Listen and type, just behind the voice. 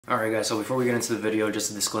Alright guys, so before we get into the video,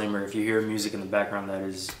 just a disclaimer, if you hear music in the background, that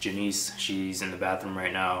is Janice. She's in the bathroom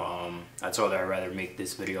right now. I told her I'd rather make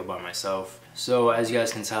this video by myself. So as you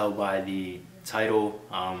guys can tell by the title,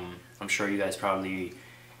 I'm sure you guys probably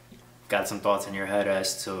got some thoughts in your head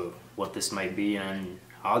as to what this might be, and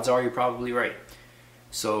odds are you're probably right.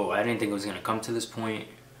 So I didn't think it was going to come to this point.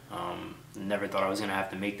 Never thought I was going to have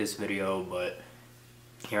to make this video, but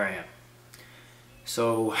here I am.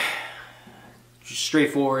 So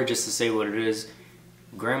straightforward, just to say what it is,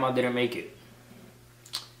 Grandma didn't make it.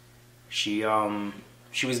 She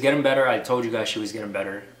was getting better. I told you guys she was getting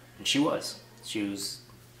better, and she was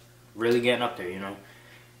really getting up there, you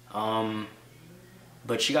know.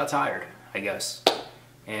 But she got tired, I guess,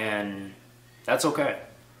 and that's okay.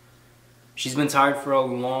 She's been tired for a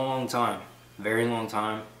long time, very long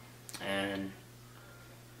time, and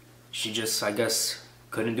she just, I guess,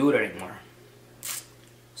 couldn't do it anymore.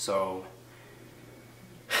 So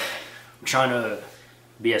I'm trying to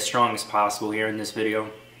be as strong as possible here in this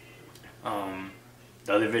video. The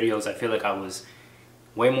other videos, I feel like I was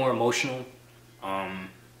way more emotional,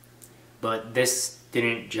 but this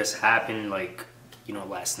didn't just happen like, you know,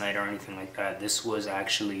 last night or anything like that. This was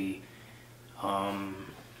actually, sorry,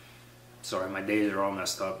 my days are all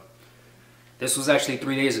messed up. This was actually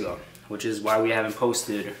 3 days ago, which is why we haven't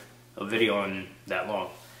posted a video in that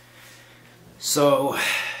long. So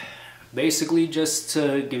basically, just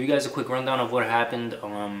to give you guys a quick rundown of what happened,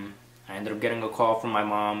 I ended up getting a call from my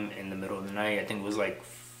mom in the middle of the night. I think it was like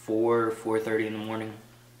 4:30 in the morning.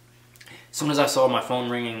 As soon as I saw my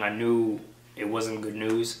phone ringing, I knew it wasn't good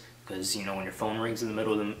news, because you know, when your phone rings in the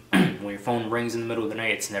middle of the when your phone rings in the middle of the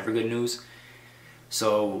night, it's never good news.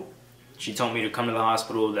 So she told me to come to the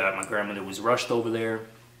hospital, that my grandmother was rushed over there.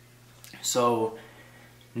 So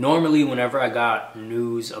normally whenever I got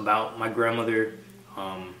news about my grandmother,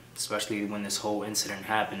 especially when this whole incident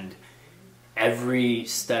happened, every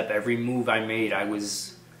step, every move I made, I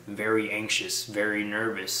was very anxious, very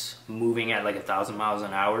nervous, moving at like 1,000 miles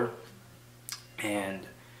an hour. And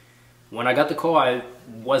when I got the call, I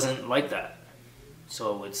wasn't like that.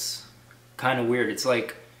 So it's kind of weird. It's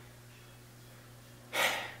like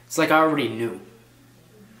I already knew.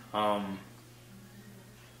 I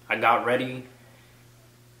got ready,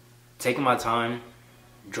 taking my time,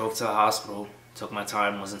 drove to the hospital, took my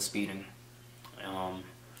time, wasn't speeding.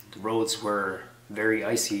 The roads were very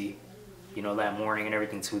icy, you know, that morning and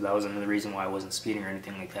everything too. That was another reason why I wasn't speeding or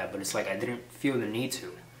anything like that. But it's like I didn't feel the need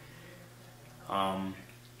to.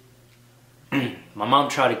 My mom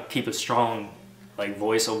tried to keep a strong like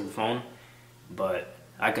voice over the phone, but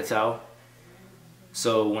I could tell.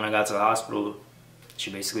 So when I got to the hospital,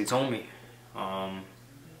 she basically told me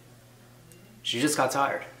she just got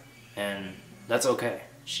tired, and that's okay.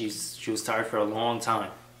 She was tired for a long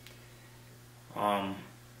time.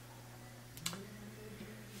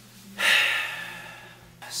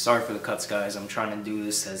 Sorry for the cuts, guys. I'm trying to do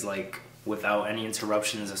this as like without any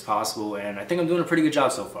interruptions as possible, and I think I'm doing a pretty good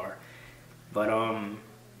job so far. But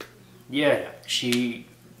yeah, she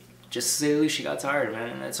just say she got tired, man,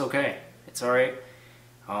 and that's okay. It's all right.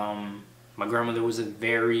 My grandmother was a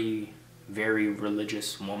very, very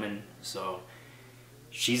religious woman, so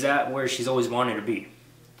she's at where she's always wanted to be,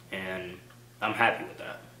 and I'm happy with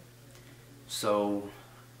that. So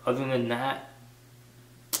other than that,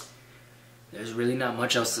 there's really not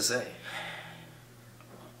much else to say.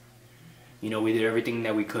 You know, we did everything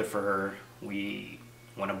that we could for her. We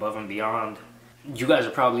went above and beyond. You guys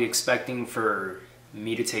are probably expecting for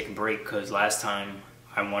me to take a break, because last time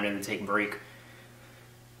I wanted to take a break.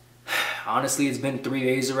 Honestly, it's been 3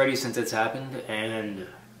 days already since it's happened, and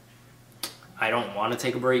I don't want to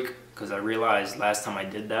take a break, because I realized last time I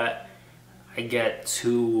did that, I get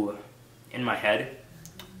too in my head,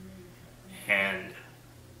 and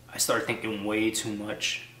I start thinking way too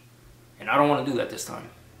much, and I don't want to do that this time.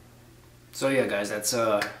 So yeah, guys,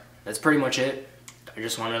 that's pretty much it. I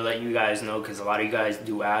just want to let you guys know, because a lot of you guys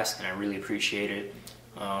do ask, and I really appreciate it.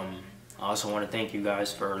 I also want to thank you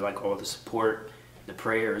guys for like all the support, the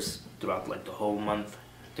prayers throughout like the whole month.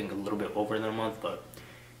 I think a little bit over the month, but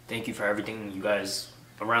thank you for everything, you guys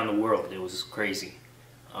around the world. It was crazy.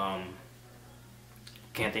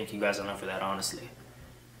 Can't thank you guys enough for that, honestly.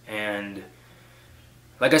 And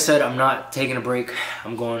like I said, I'm not taking a break.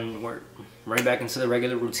 I'm going right back into the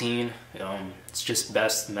regular routine. It's just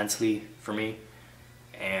best mentally for me,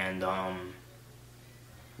 and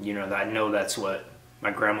you know, I know that's what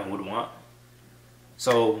my grandma would want.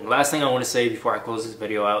 So last thing I want to say before I close this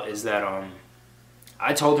video out is that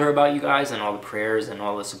I told her about you guys and all the prayers and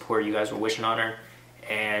all the support you guys were wishing on her,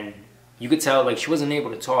 and you could tell like she wasn't able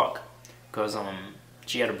to talk because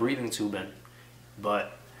she had a breathing tube in.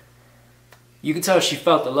 But you can tell she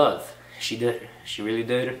felt the love. She did. She really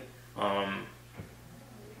did. But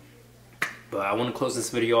I want to close this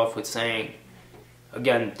video off with saying,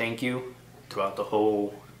 again, thank you throughout the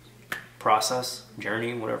whole process,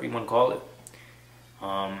 journey, whatever you want to call it.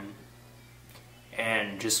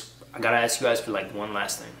 And just, I gotta ask you guys for like one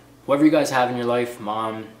last thing. Whoever you guys have in your life,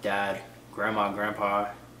 mom, dad, grandma, grandpa,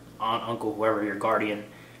 aunt, uncle, whoever, your guardian,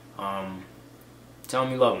 tell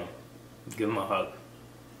them you love them. Give them a hug.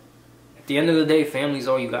 At the end of the day, family's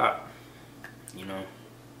all you got. You know,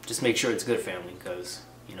 just make sure it's good family, because,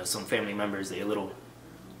 you know, some family members, they're a little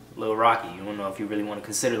rocky. You don't know if you really want to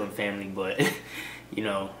consider them family, but, you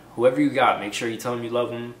know, whoever you got, make sure you tell them you love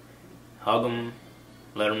them, hug them,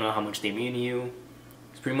 let them know how much they mean to you.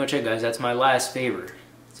 That's pretty much it, guys. That's my last favor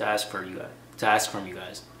to ask from you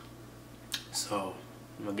guys. So,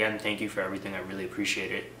 again, thank you for everything. I really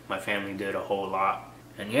appreciate it. My family did a whole lot.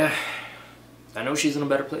 And yeah, I know she's in a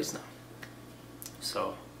better place now.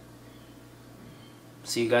 So,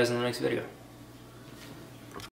 see you guys in the next video.